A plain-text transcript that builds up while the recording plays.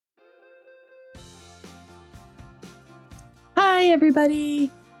Hi, everybody.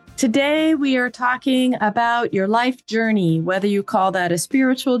 Today we are talking about your life journey, whether you call that a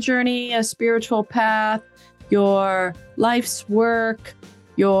spiritual journey, a spiritual path, your life's work,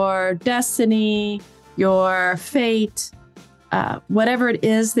 your destiny, your fate, whatever it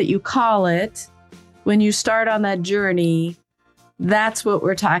is that you call it. When you start on that journey, that's what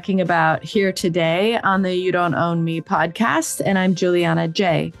we're talking about here today on the You Don't Own Me podcast. And I'm Juliana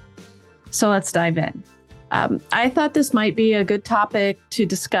J. So let's dive in. I thought this might be a good topic to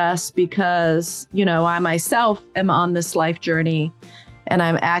discuss because, I myself am on this life journey and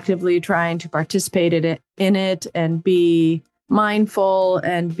I'm actively trying to participate in it and be mindful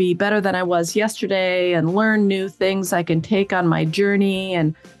and be better than I was yesterday and learn new things I can take on my journey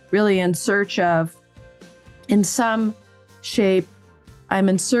and really in search of, in some shape, I'm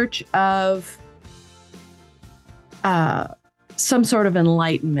in search of some sort of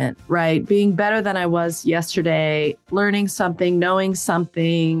enlightenment, right? Being better than I was yesterday, learning something, knowing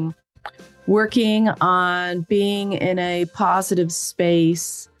something, working on being in a positive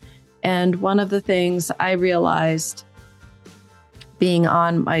space. And one of the things I realized being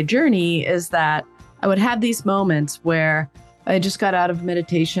on my journey is that I would have these moments where I just got out of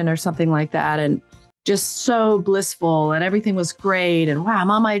meditation or something like that and just so blissful and everything was great. And wow,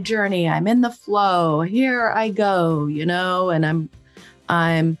 I'm on my journey. I'm in the flow. Here I go, and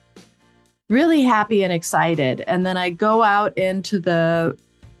I'm really happy and excited. And then I go out into the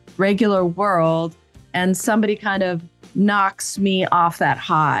regular world and somebody kind of knocks me off that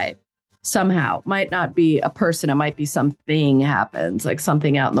high somehow. Might not be a person. It might be something happens, like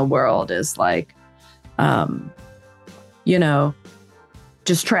something out in the world is like,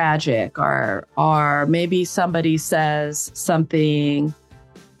 just tragic or maybe somebody says something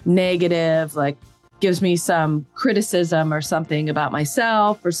negative, like gives me some criticism or something about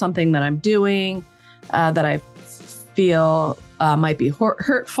myself or something that I'm doing that I feel might be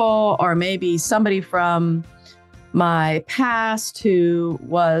hurtful, or maybe somebody from my past who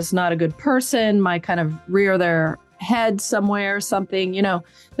was not a good person might kind of rear their head somewhere, something,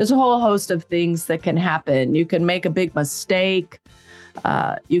 there's a whole host of things that can happen. You can make a big mistake.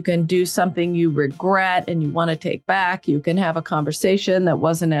 You can do something you regret and you want to take back. You can have a conversation that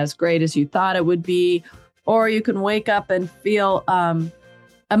wasn't as great as you thought it would be, or you can wake up and feel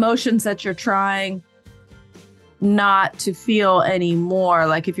emotions that you're trying not to feel anymore.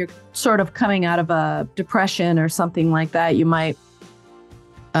 Like if you're sort of coming out of a depression or something like that, you might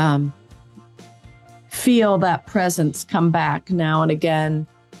feel that presence come back now and again.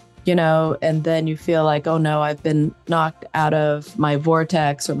 And then you feel like, oh no, I've been knocked out of my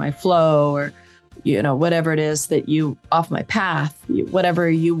vortex or my flow or, whatever it is that off my path, whatever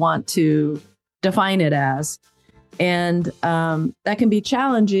you want to define it as. And that can be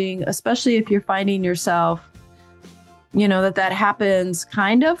challenging, especially if you're finding yourself, that happens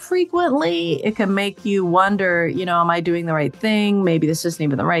kind of frequently. It can make you wonder, am I doing the right thing? Maybe this isn't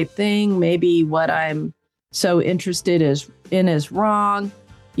even the right thing. Maybe what I'm so interested in is wrong.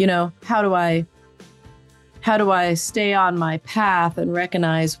 How do I stay on my path and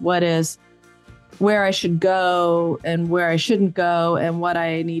recognize where I should go and where I shouldn't go and what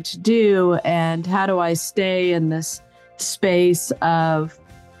I need to do? And how do I stay in this space of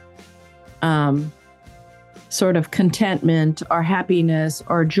sort of contentment or happiness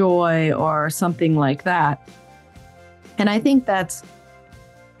or joy or something like that? And I think that's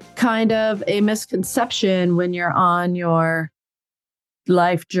kind of a misconception when you're on your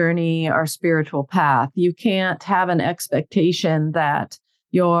life journey or spiritual path. You can't have an expectation that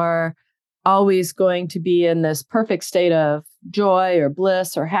you're always going to be in this perfect state of joy or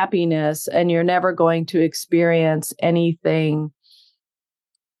bliss or happiness, and you're never going to experience anything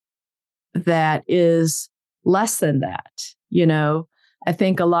that is less than that. I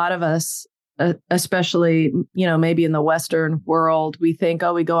think a lot of us, especially, maybe in the Western world, we think,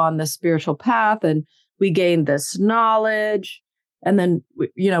 oh, we go on this spiritual path and we gain this knowledge. And then,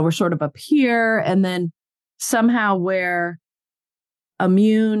 we're sort of up here, and then somehow we're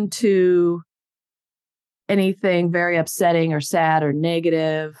immune to anything very upsetting or sad or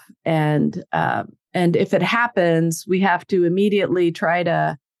negative. And if it happens, we have to immediately try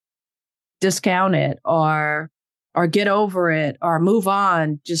to discount it or get over it or move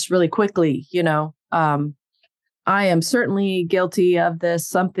on just really quickly. I am certainly guilty of this.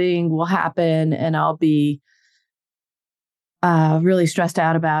 Something will happen and I'll be really stressed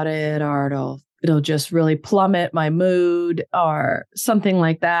out about it, or it'll just really plummet my mood or something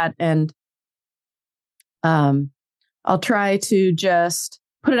like that. And I'll try to just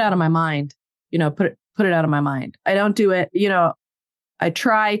put it out of my mind, put it out of my mind. I don't do it, I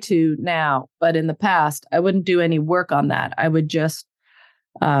try to now, but in the past, I wouldn't do any work on that. I would just,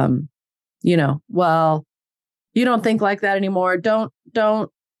 well, you don't think like that anymore. Don't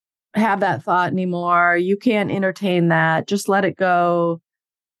have that thought anymore. You can't entertain that. Just let it go,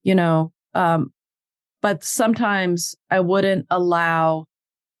 you know. But sometimes I wouldn't allow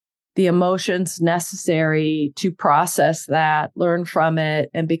the emotions necessary to process that, learn from it,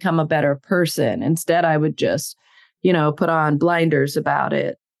 and become a better person. Instead, I would just, put on blinders about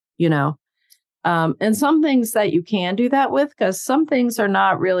it, and some things that you can do that with, because some things are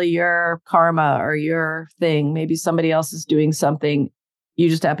not really your karma or your thing. Maybe somebody else is doing something. You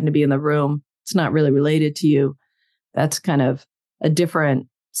just happen to be in the room. It's not really related to you. That's kind of a different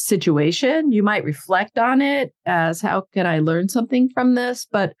situation. You might reflect on it as, how can I learn something from this?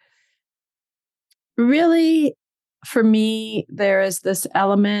 But really, for me, there is this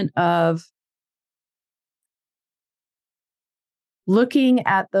element of looking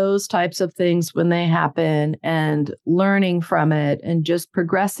at those types of things when they happen and learning from it and just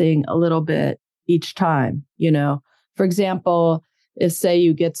progressing a little bit each time. For example, if say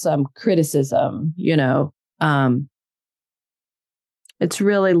you get some criticism, it's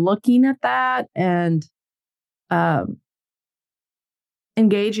really looking at that and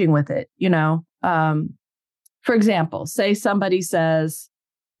engaging with it. For example, say somebody says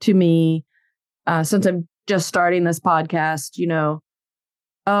to me, since I'm just starting this podcast,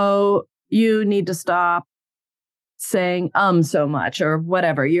 oh, you need to stop saying so much or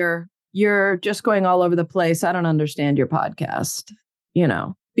whatever. You're just going all over the place. I don't understand your podcast.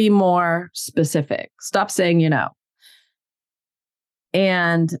 Be more specific. Stop saying,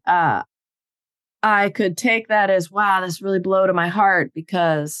 And I could take that as, wow, this really blew to my heart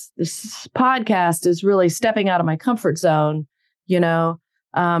because this podcast is really stepping out of my comfort zone.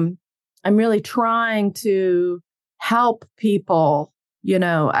 I'm really trying to help people.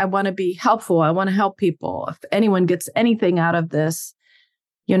 I want to be helpful. I want to help people. If anyone gets anything out of this,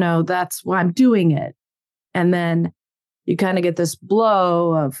 that's why I'm doing it. And then you kind of get this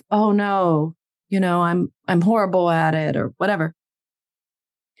blow of, oh no, I'm horrible at it or whatever.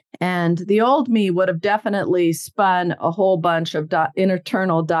 And the old me would have definitely spun a whole bunch of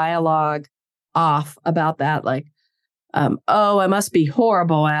internal dialogue off about that. Like, oh, I must be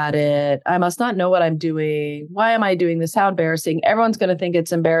horrible at it. I must not know what I'm doing. Why am I doing this? How embarrassing. Everyone's going to think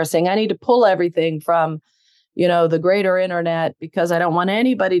it's embarrassing. I need to pull everything from, the greater internet because I don't want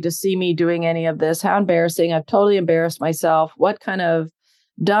anybody to see me doing any of this. How embarrassing. I've totally embarrassed myself. What kind of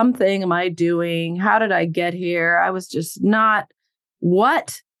dumb thing am I doing? How did I get here? I was just not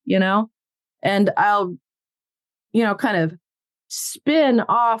what? And I'll, kind of spin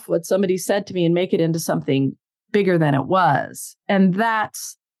off what somebody said to me and make it into something bigger than it was. And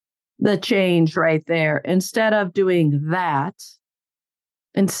that's the change right there. Instead of doing that,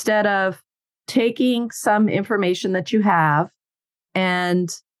 instead of taking some information that you have and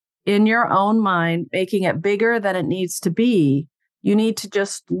in your own mind, making it bigger than it needs to be, you need to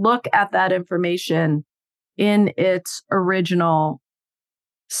just look at that information in its original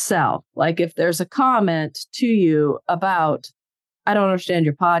self. Like if there's a comment to you about, I don't understand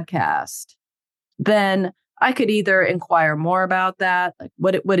your podcast, then I could either inquire more about that. Like,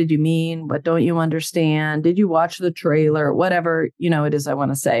 what did you mean? What don't you understand? Did you watch the trailer? Whatever, it is I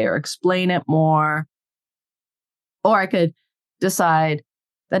want to say, or explain it more. Or I could decide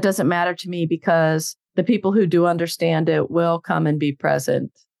that doesn't matter to me because the people who do understand it will come and be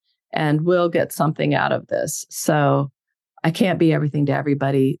present and will get something out of this. So I can't be everything to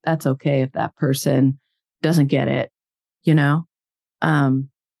everybody. That's okay if that person doesn't get it,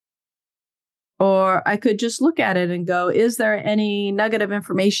 Or I could just look at it and go, is there any nugget of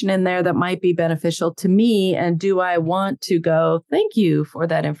information in there that might be beneficial to me? And do I want to go, thank you for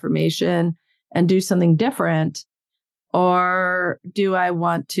that information and do something different? Or do I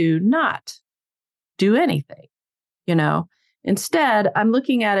want to not do anything? Instead, I'm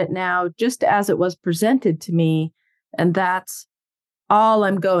looking at it now just as it was presented to me. And that's all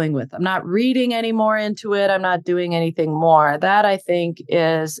I'm going with. I'm not reading any more into it. I'm not doing anything more. That, I think,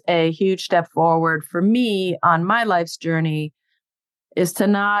 is a huge step forward for me on my life's journey, is to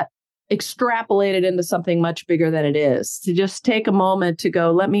not extrapolate it into something much bigger than it is, to just take a moment to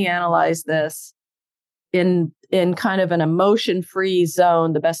go, let me analyze this in kind of an emotion-free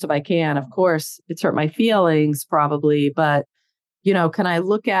zone the best of I can. Of course, it's hurt my feelings probably, but, can I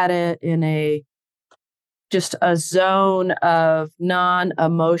look at it in just a zone of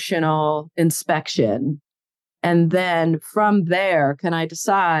non-emotional inspection? And then from there, can I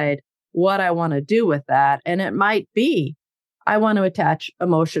decide what I want to do with that? And it might be, I want to attach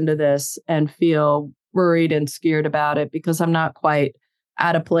emotion to this and feel worried and scared about it because I'm not quite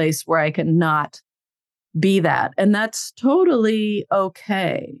at a place where I cannot be that. And that's totally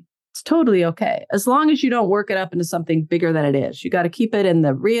okay. It's totally okay. As long as you don't work it up into something bigger than it is. You got to keep it in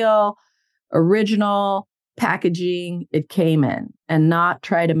the real, original packaging it came in and not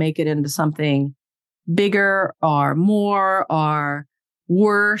try to make it into something bigger or more or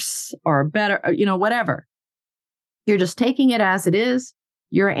worse or better, or, whatever. You're just taking it as it is.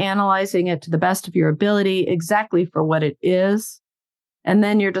 You're analyzing it to the best of your ability, exactly for what it is. And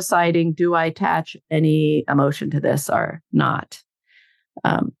then you're deciding, do I attach any emotion to this or not?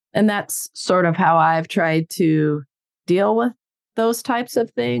 And that's sort of how I've tried to deal with those types of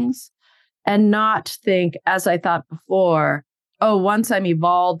things and not think, as I thought before, oh, once I'm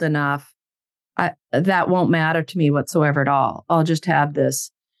evolved enough, that won't matter to me whatsoever at all. I'll just have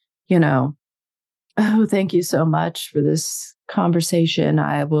this, oh, thank you so much for this conversation.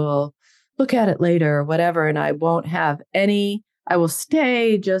 I will look at it later or whatever. And I won't have I will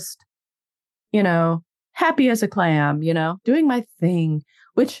stay just, happy as a clam, doing my thing,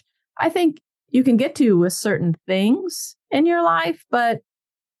 which I think you can get to with certain things in your life. But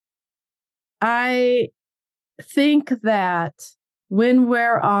I think that when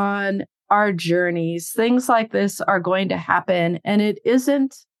we're on our journeys, things like this are going to happen. And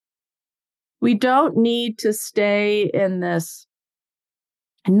we don't need to stay in this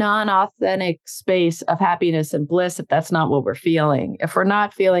non-authentic space of happiness and bliss if that's not what we're feeling. If we're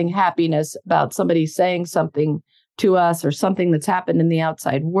not feeling happiness about somebody saying something to us or something that's happened in the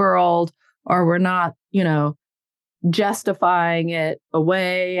outside world, or we're not, justifying it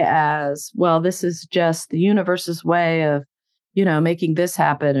away as, well, this is just the universe's way of, making this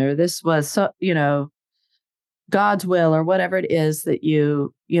happen, or this was, God's will, or whatever it is that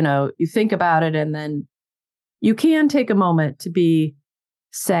you think about it. And then you can take a moment to be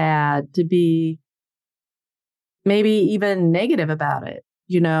sad, to be maybe even negative about it.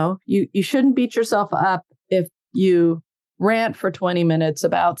 You shouldn't beat yourself up if you rant for 20 minutes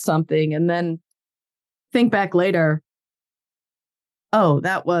about something and then think back later, oh,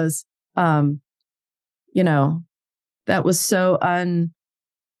 that was, that was so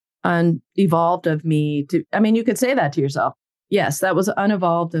unevolved of me to, you could say that to yourself. Yes, that was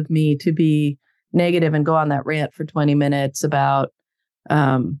unevolved of me to be negative and go on that rant for 20 minutes about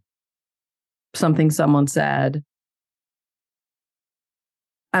something someone said.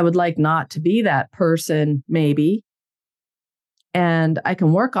 I would like not to be that person, maybe. And I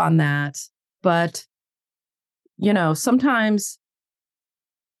can work on that. But, sometimes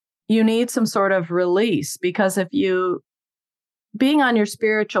you need some sort of release, because being on your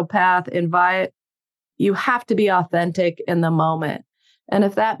spiritual path, you have to be authentic in the moment. And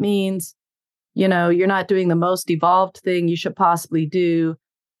if that means, you're not doing the most evolved thing you should possibly do,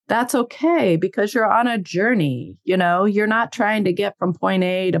 that's okay, because you're on a journey. You're not trying to get from point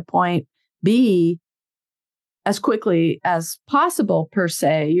A to point B as quickly as possible, per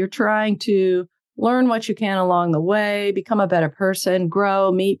se. You're trying to learn what you can along the way, become a better person, grow,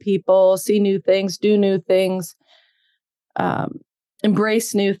 meet people, see new things, do new things,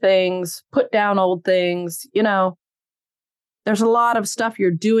 embrace new things, put down old things. There's a lot of stuff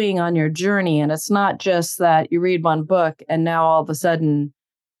you're doing on your journey. And it's not just that you read one book and now all of a sudden,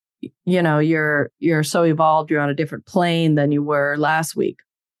 you're so evolved, you're on a different plane than you were last week.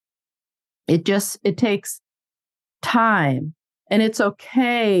 It takes time. And it's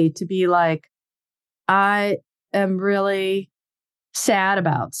okay to be like, I am really sad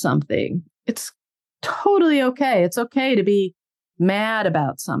about something. It's totally okay. It's okay to be mad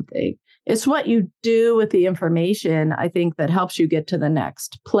about something. It's what you do with the information, I think, that helps you get to the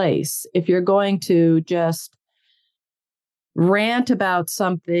next place. If you're going to just rant about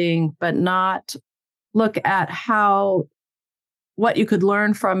something, but not look at what you could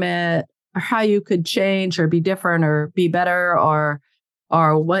learn from it, or how you could change or be different or be better, or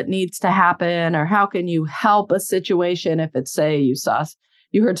what needs to happen, or how can you help a situation if it's, say,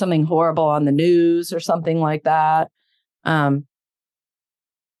 you heard something horrible on the news or something like that. How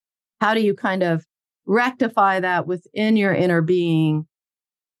do you kind of rectify that within your inner being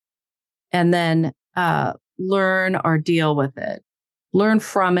and then learn or deal with it? Learn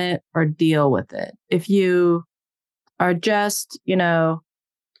from it or deal with it. If you are just,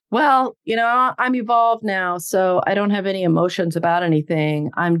 I'm evolved now, so I don't have any emotions about anything.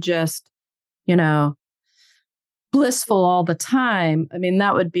 I'm just, blissful all the time.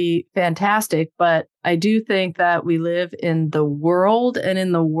 That would be fantastic. But I do think that we live in the world, and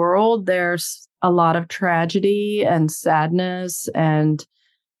in the world, there's a lot of tragedy and sadness and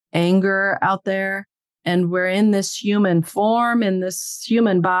anger out there. And we're in this human form, in this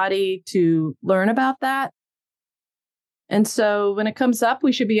human body, to learn about that. And so when it comes up,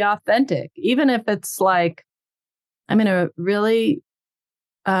 we should be authentic, even if it's like, I'm in a really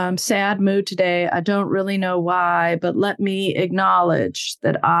sad mood today. I don't really know why, but let me acknowledge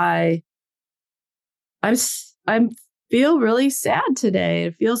that I'm feel really sad today.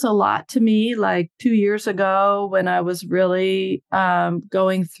 It feels a lot to me like 2 years ago when I was really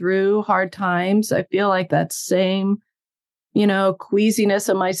going through hard times. I feel like that same, queasiness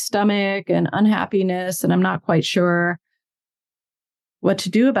in my stomach and unhappiness, and I'm not quite sure what to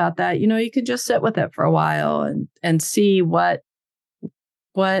do about that. You can just sit with it for a while and see what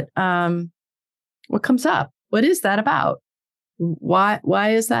comes up. What is that about?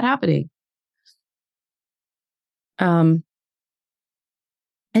 Why is that happening? And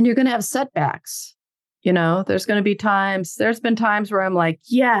you're going to have setbacks. There's been times where I'm like,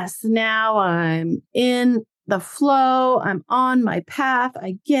 yes, now I'm in the flow. I'm on my path.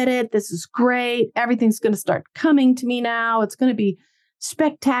 I get it. This is great. Everything's going to start coming to me now. It's going to be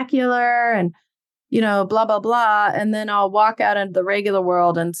spectacular and, blah, blah, blah. And then I'll walk out into the regular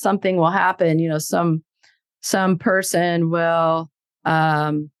world and something will happen. Some person will,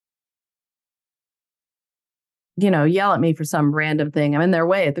 yell at me for some random thing. I'm in their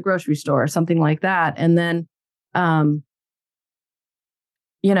way at the grocery store or something like that. And then, or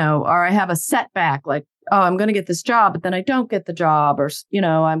I have a setback, like, oh, I'm going to get this job, but then I don't get the job, or,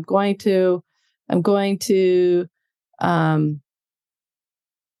 I'm going to,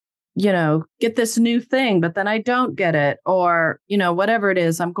 get this new thing, but then I don't get it, or, whatever it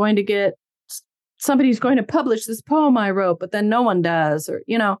is, somebody's going to publish this poem I wrote, but then no one does, or,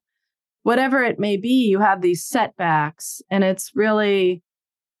 whatever it may be, you have these setbacks. And it's really,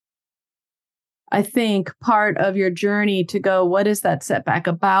 I think, part of your journey to go, what is that setback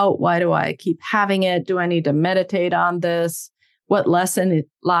about? Why do I keep having it? Do I need to meditate on this? What lesson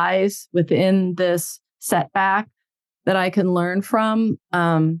lies within this setback that I can learn from?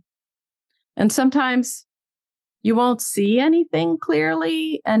 And sometimes you won't see anything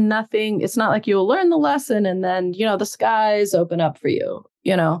clearly and nothing. It's not like you'll learn the lesson and then, the skies open up for you,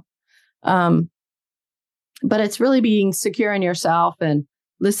 but it's really being secure in yourself and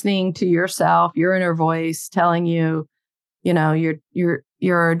listening to yourself, your inner voice telling you,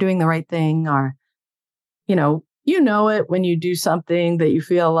 you're doing the right thing, or, it when you do something that you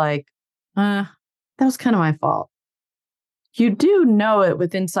feel like, that was kind of my fault. You do know it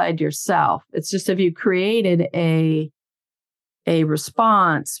with inside yourself. It's just if you created a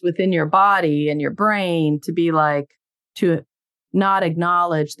response within your body and your brain to be like, to not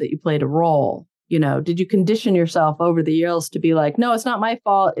acknowledge that you played a role. Did you condition yourself over the years to be like, no, it's not my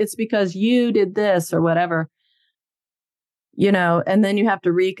fault. It's because you did this or whatever, and then you have to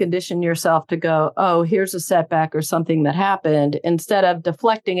recondition yourself to go, oh, here's a setback or something that happened. Instead of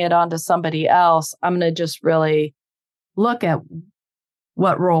deflecting it onto somebody else, I'm going to just really look at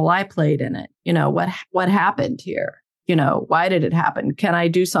what role I played in it. What happened here? Why did it happen? Can I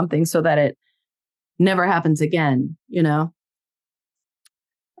do something so that it never happens again?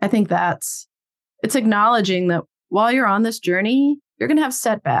 I think it's acknowledging that while you're on this journey, you're going to have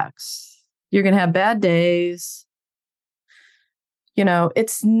setbacks. You're going to have bad days.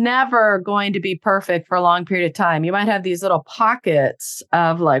 It's never going to be perfect for a long period of time. You might have these little pockets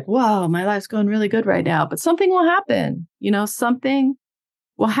of like, whoa, my life's going really good right now, but something will happen. Something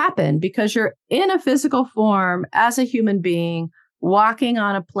will happen because you're in a physical form as a human being, walking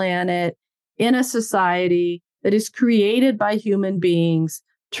on a planet in a society that is created by human beings,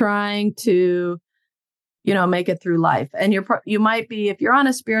 trying to, make it through life. And you might be, if you're on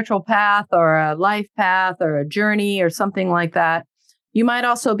a spiritual path or a life path or a journey or something like that, you might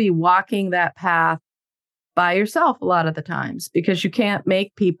also be walking that path by yourself a lot of the times, because you can't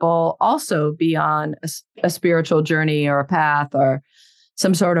make people also be on a spiritual journey or a path or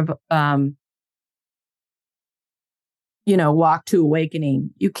some sort of, walk to awakening.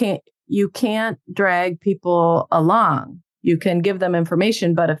 You can't drag people along. You can give them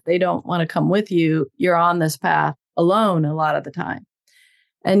information, but if they don't want to come with you, you're on this path alone a lot of the time.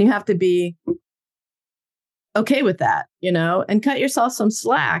 And you have to be okay with that, and cut yourself some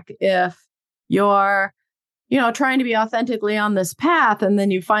slack if you're, trying to be authentically on this path. And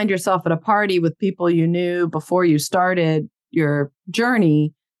then you find yourself at a party with people you knew before you started your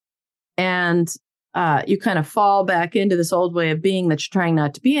journey. And you kind of fall back into this old way of being that you're trying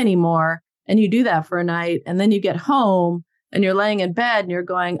not to be anymore. And you do that for a night. And then you get home and you're laying in bed and you're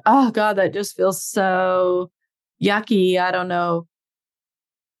going, oh God, that just feels so yucky. I don't know.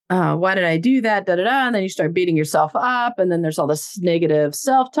 Why did I do that? Da, da, da. And then you start beating yourself up. And then there's all this negative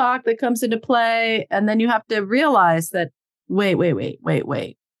self-talk that comes into play. And then you have to realize that, wait.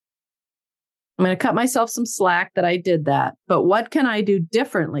 I'm going to cut myself some slack that I did that. But what can I do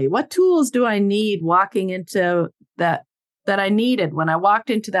differently? What tools do I need walking into that I needed when I walked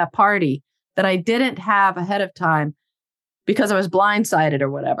into that party that I didn't have ahead of time because I was blindsided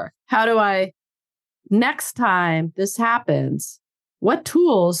or whatever? How do I, next time this happens, what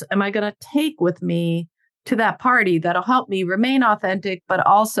tools am I going to take with me to that party that'll help me remain authentic, but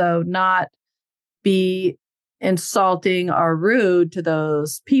also not be insulting or rude to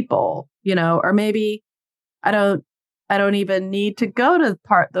those people, or maybe I don't even need to go to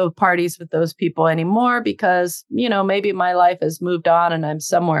those parties with those people anymore because, maybe my life has moved on and I'm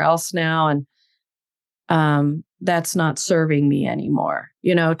somewhere else now. And that's not serving me anymore,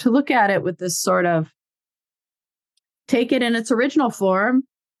 to look at it with this sort of, take it in its original form,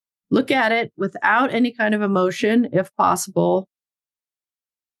 look at it without any kind of emotion, if possible,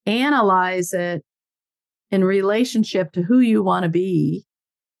 analyze it in relationship to who you want to be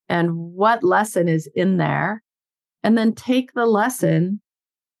and what lesson is in there, and then take the lesson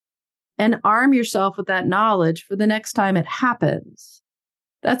and arm yourself with that knowledge for the next time it happens.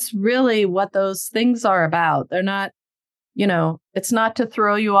 That's really what those things are about. They're not, it's not to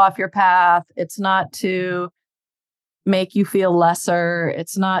throw you off your path. It's not to make you feel lesser.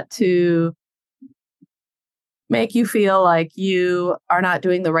 It's not to make you feel like you are not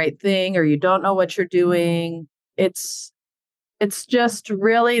doing the right thing or you don't know what you're doing. It's just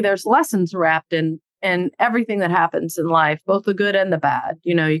really, there's lessons wrapped in everything that happens in life, both the good and the bad.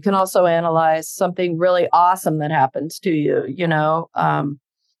 You can also analyze something really awesome that happens to you.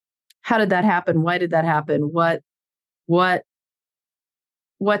 How did that happen? Why did that happen? What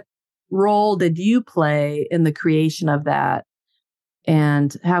role did you play in the creation of that?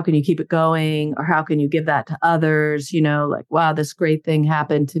 And how can you keep it going? Or how can you give that to others? Like, wow, this great thing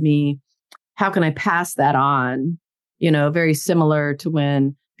happened to me. How can I pass that on? Very similar to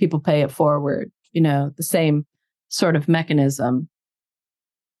when people pay it forward, the same sort of mechanism.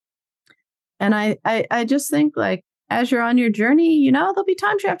 And I just think, like, as you're on your journey, there'll be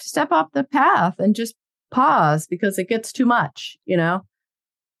times you have to step off the path and just pause because it gets too much,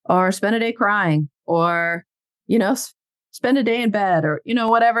 or spend a day crying, or, spend a day in bed, or,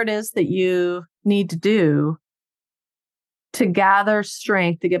 whatever it is that you need to do to gather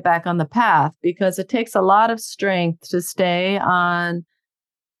strength to get back on the path, because it takes a lot of strength to stay on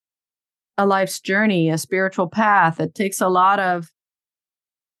a life's journey, a spiritual path. It takes you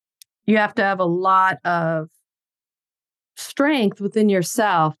have to have a lot of strength within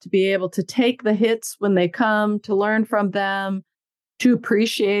yourself to be able to take the hits when they come, to learn from them, to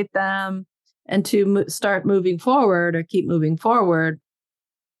appreciate them, and to start moving forward or keep moving forward.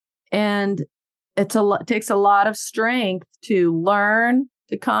 And it takes a lot of strength to learn,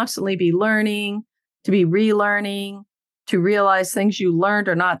 to constantly be learning, to be relearning, to realize things you learned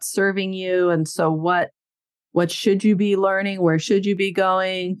are not serving you. And so what should you be learning? Where should you be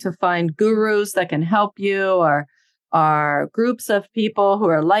going? To find gurus that can help you, or groups of people who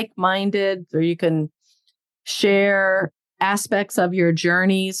are like-minded, or you can share aspects of your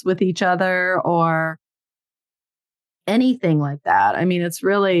journeys with each other, or anything like that. I mean,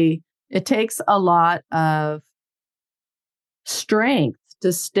 it takes a lot of strength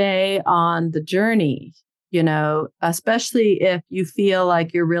to stay on the journey, especially if you feel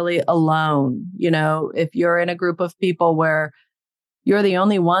like you're really alone, if you're in a group of people where you're the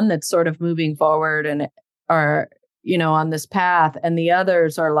only one that's sort of moving forward and are, on this path, and the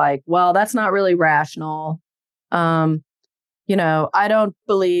others are like, well, that's not really rational. I don't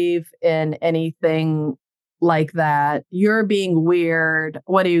believe in anything like that. You're being weird.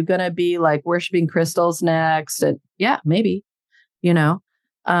 What are you going to be like, worshiping crystals next? And yeah, maybe,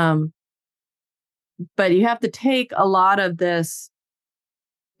 but you have to take a lot of this.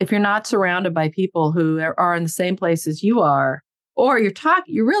 If you're not surrounded by people who are in the same place as you are, or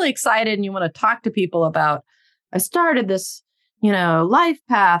you're really excited and you want to talk to people about, I started this, life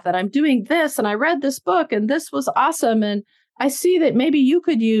path, and I'm doing this, and I read this book, and this was awesome, and I see that maybe you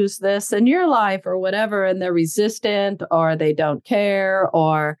could use this in your life or whatever, and they're resistant, or they don't care,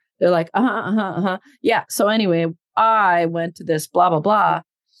 or they're like, yeah. So anyway, I went to this blah, blah, blah,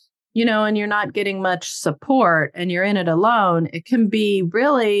 and you're not getting much support and you're in it alone. It can be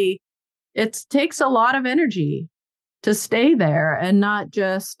really, it takes a lot of energy to stay there and not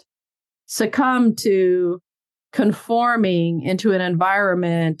just succumb to conforming into an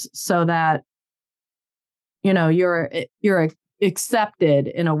environment so that, you're accepted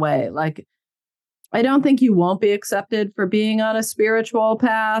in a way. Like, I don't think you won't be accepted for being on a spiritual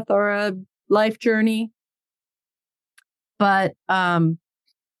path or a life journey. But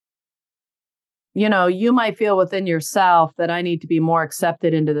you might feel within yourself that I need to be more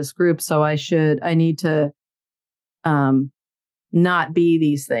accepted into this group. So I need to not be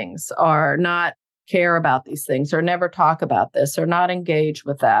these things, or not care about these things, or never talk about this, or not engage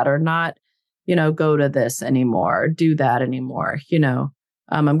with that, or not, go to this anymore, or do that anymore.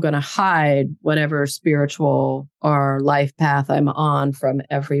 I'm going to hide whatever spiritual or life path I'm on from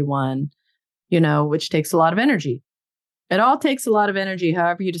everyone, which takes a lot of energy. It all takes a lot of energy,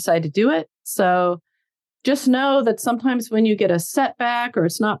 however you decide to do it. So just know that sometimes when you get a setback, or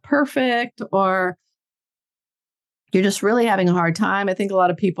it's not perfect, or you're just really having a hard time. I think a lot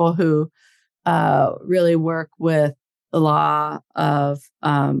of people who really work with the law of,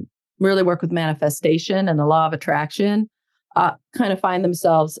 really work with manifestation and the law of attraction, kind of find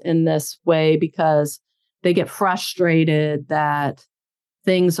themselves in this way because they get frustrated that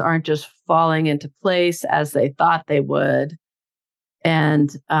things aren't just falling into place as they thought they would.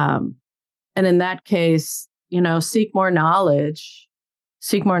 And in that case, seek more knowledge,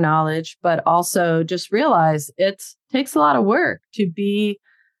 but also just realize it takes a lot of work to be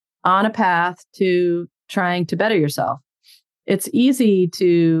on a path to trying to better yourself. It's easy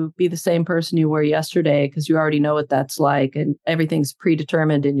to be the same person you were yesterday because you already know what that's like, and everything's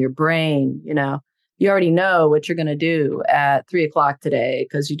predetermined in your brain. You already know what you're going to do at 3:00 today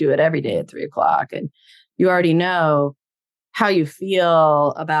because you do it every day at 3:00, and you already know how you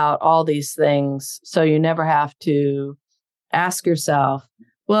feel about all these things. So you never have to ask yourself,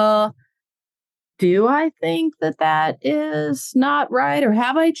 well, do I think that is not right? Or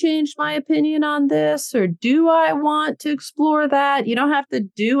have I changed my opinion on this? Or do I want to explore that? You don't have to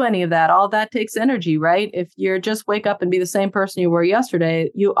do any of that. All that takes energy, right? If you're just wake up and be the same person you were yesterday,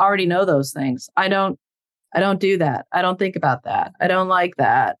 you already know those things. I don't do that. I don't think about that. I don't like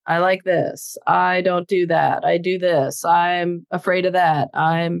that. I like this. I don't do that. I do this. I'm afraid of that.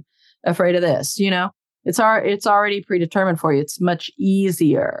 I'm afraid of this. It's already predetermined for you. It's much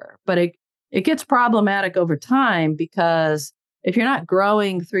easier, but it gets problematic over time, because if you're not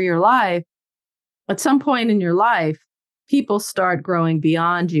growing through your life, at some point in your life, people start growing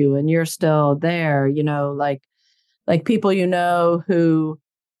beyond you and you're still there, like people, who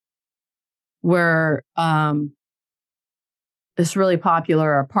were this really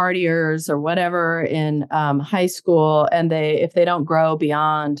popular, or partiers or whatever in high school. And if they don't grow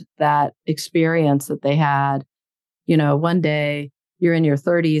beyond that experience that they had, one day you're in your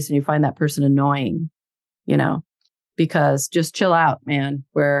 30s and you find that person annoying, because just chill out, man.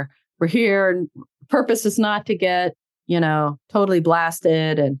 We're here. And purpose is not to get, totally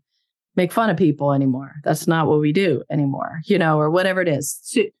blasted and make fun of people anymore. That's not what we do anymore, or whatever it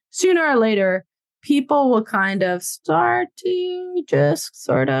is. Sooner or later, people will kind of start to just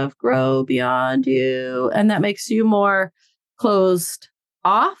sort of grow beyond you. And that makes you more closed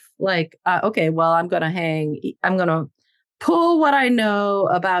off. Like, okay, well, I'm going to pull what I know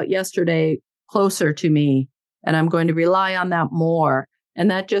about yesterday closer to me, and I'm going to rely on that more.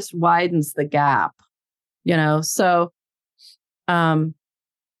 And that just widens the gap, So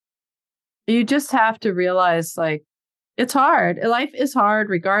you just have to realize, like, it's hard. Life is hard,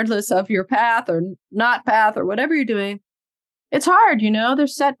 regardless of your path or not path or whatever you're doing. It's hard,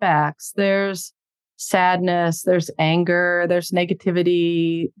 there's setbacks, there's sadness, there's anger, there's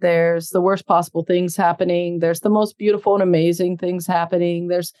negativity, there's the worst possible things happening, there's the most beautiful and amazing things happening,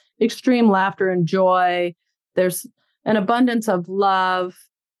 there's extreme laughter and joy, there's an abundance of love,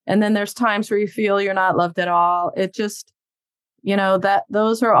 and then there's times where you feel you're not loved at all. It just, that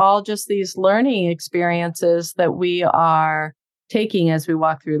those are all just these learning experiences that we are taking as we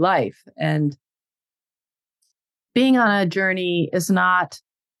walk through life. And being on a journey is not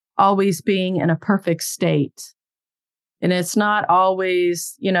always being in a perfect state. And it's not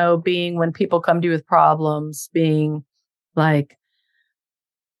always, being, when people come to you with problems, being like,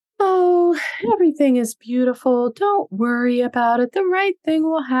 oh, everything is beautiful. Don't worry about it. The right thing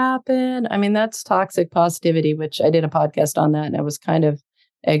will happen. I mean, that's toxic positivity, which I did a podcast on that. And I was kind of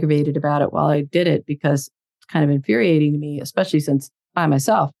aggravated about it while I did it, because it's kind of infuriating to me, especially since I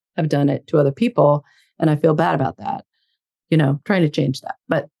myself have done it to other people. And I feel bad about that, trying to change that.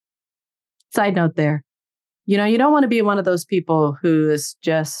 But side note there, you don't want to be one of those people who is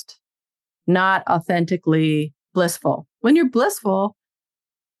just not authentically blissful. When you're blissful,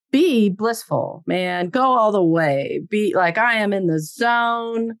 be blissful, man. Go all the way. Be like, I am in the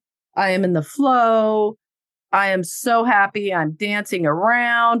zone. I am in the flow. I am so happy. I'm dancing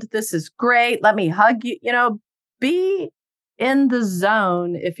around. This is great. Let me hug you. Be in the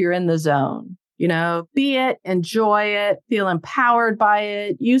zone if you're in the zone. Be it, enjoy it, feel empowered by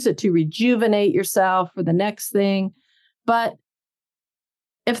it, use it to rejuvenate yourself for the next thing. But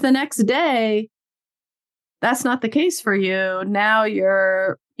if the next day that's not the case for you. Now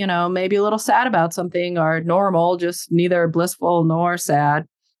you're, maybe a little sad about something, or normal, just neither blissful nor sad.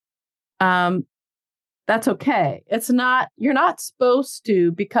 That's okay. You're not supposed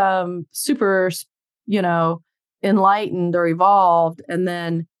to become super, enlightened or evolved, and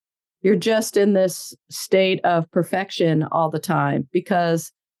then you're just in this state of perfection all the time,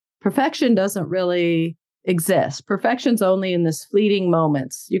 because perfection doesn't really exist. Perfection's only in this fleeting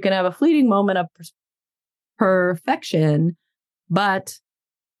moments. You can have a fleeting moment of perfection, but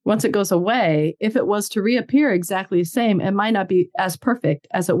once it goes away, if it was to reappear exactly the same, it might not be as perfect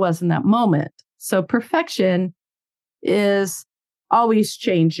as it was in that moment. So perfection is always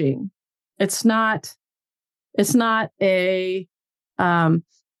changing. It's not a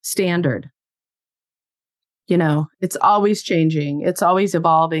standard. It's always changing. It's always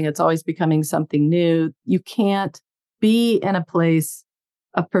evolving. It's always becoming something new. You can't be in a place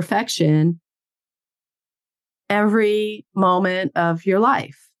of perfection every moment of your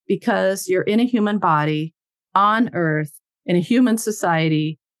life, because you're in a human body on Earth in a human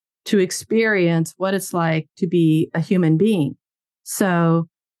society to experience what it's like to be a human being. So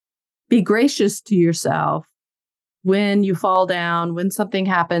be gracious to yourself when you fall down, when something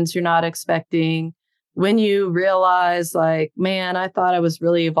happens you're not expecting, when you realize, like, man, I thought I was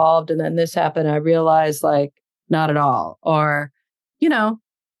really evolved, and then this happened. I realized, like, not at all. Or,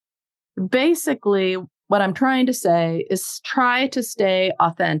 basically what I'm trying to say is try to stay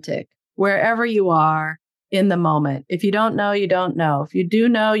authentic wherever you are in the moment. If you don't know, you don't know. If you do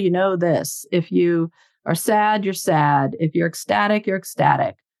know, you know this. If you are sad, you're sad. If you're ecstatic, you're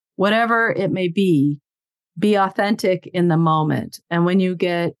ecstatic. Whatever it may be authentic in the moment. And when you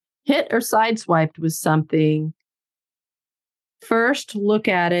get hit or sideswiped with something, first look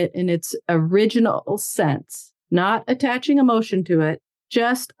at it in its original sense, not attaching emotion to it,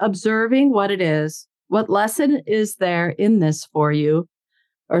 just observing what it is. What lesson is there in this for you?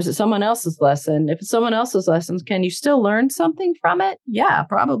 Or is it someone else's lesson? If it's someone else's lessons, can you still learn something from it? Yeah,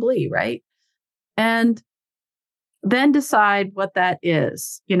 probably, right? And then decide what that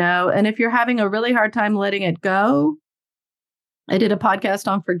is, and if you're having a really hard time letting it go, I did a podcast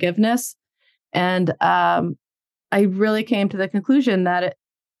on forgiveness, and I really came to the conclusion that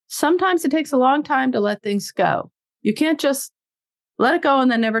sometimes it takes a long time to let things go. You can't just let it go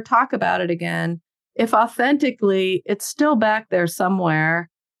and then never talk about it again. If authentically it's still back there somewhere,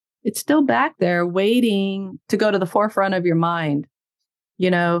 it's still back there waiting to go to the forefront of your mind.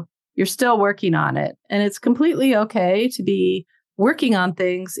 You're still working on it. And it's completely okay to be working on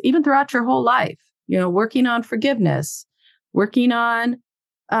things even throughout your whole life, working on forgiveness, working on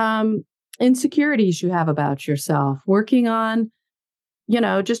insecurities you have about yourself, working on,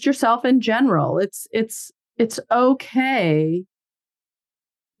 just yourself in general. It's okay.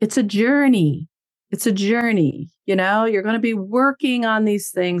 It's a journey. It's a journey. You're going to be working on these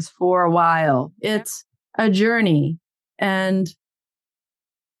things for a while. It's a journey. And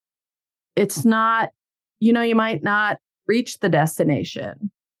it's not, you might not reach the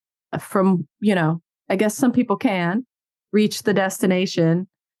destination from, I guess some people can reach the destination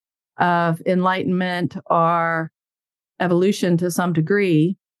of enlightenment or evolution to some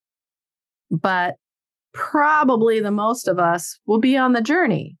degree, but probably the most of us will be on the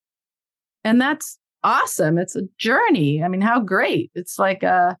journey. And that's awesome. It's a journey. I mean, how great. It's like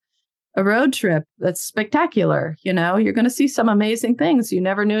a road trip that's spectacular. You're going to see some amazing things you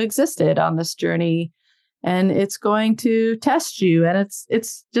never knew existed on this journey, and it's going to test you, and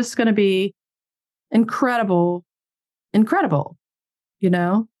it's just going to be incredible.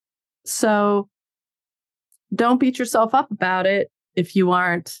 So don't beat yourself up about it if you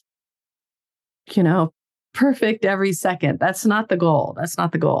aren't, perfect every second. That's not the goal.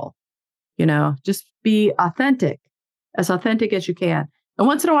 Just be authentic as you can. And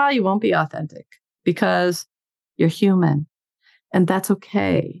once in a while, you won't be authentic because you're human, and that's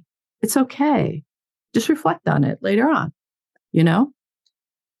okay. It's okay. Just reflect on it later on,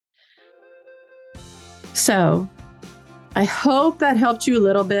 So I hope that helped you a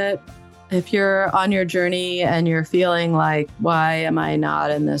little bit. If you're on your journey and you're feeling like, why am I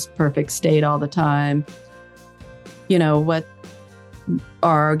not in this perfect state all the time?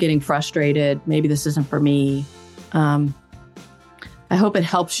 Or getting frustrated. Maybe this isn't for me. I hope it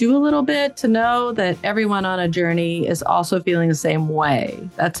helps you a little bit to know that everyone on a journey is also feeling the same way.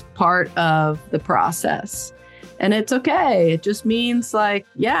 That's part of the process. And it's okay. It just means, like,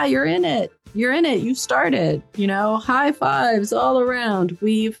 yeah, you're in it. You started, high fives all around.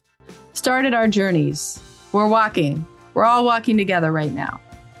 We've started our journeys. We're walking. We're all walking together right now,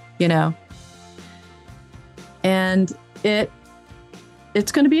 and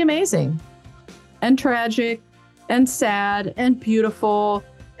it's going to be amazing. and tragic and sad and beautiful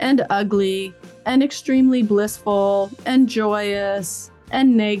and ugly and extremely blissful and joyous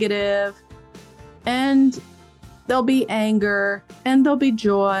and negative. And there'll be anger and there'll be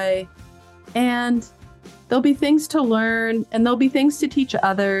joy and there'll be things to learn and there'll be things to teach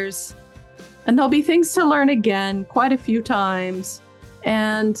others and there'll be things to learn again quite a few times.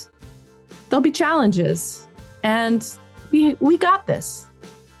 And there'll be challenges, and we got this.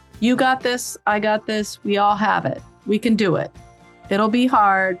 You got this. I got this. We all have it. We can do it. It'll be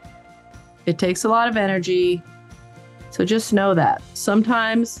hard. It takes a lot of energy. So just know that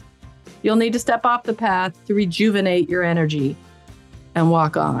sometimes you'll need to step off the path to rejuvenate your energy and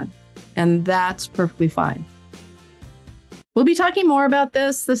walk on. And that's perfectly fine. We'll be talking more about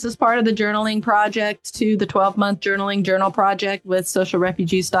this. This is part of the journaling project to the 12-month journaling journal project with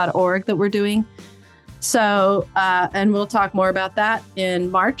socialrefugees.org that we're doing. So, and we'll talk more about that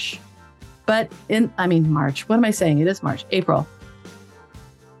in March. March. What am I saying? It is March, April.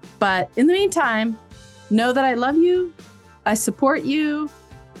 But in the meantime, know that I love you. I support you.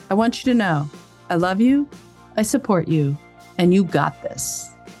 I want you to know I love you. I support you. And you got this.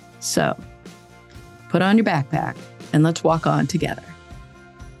 So put on your backpack and let's walk on together.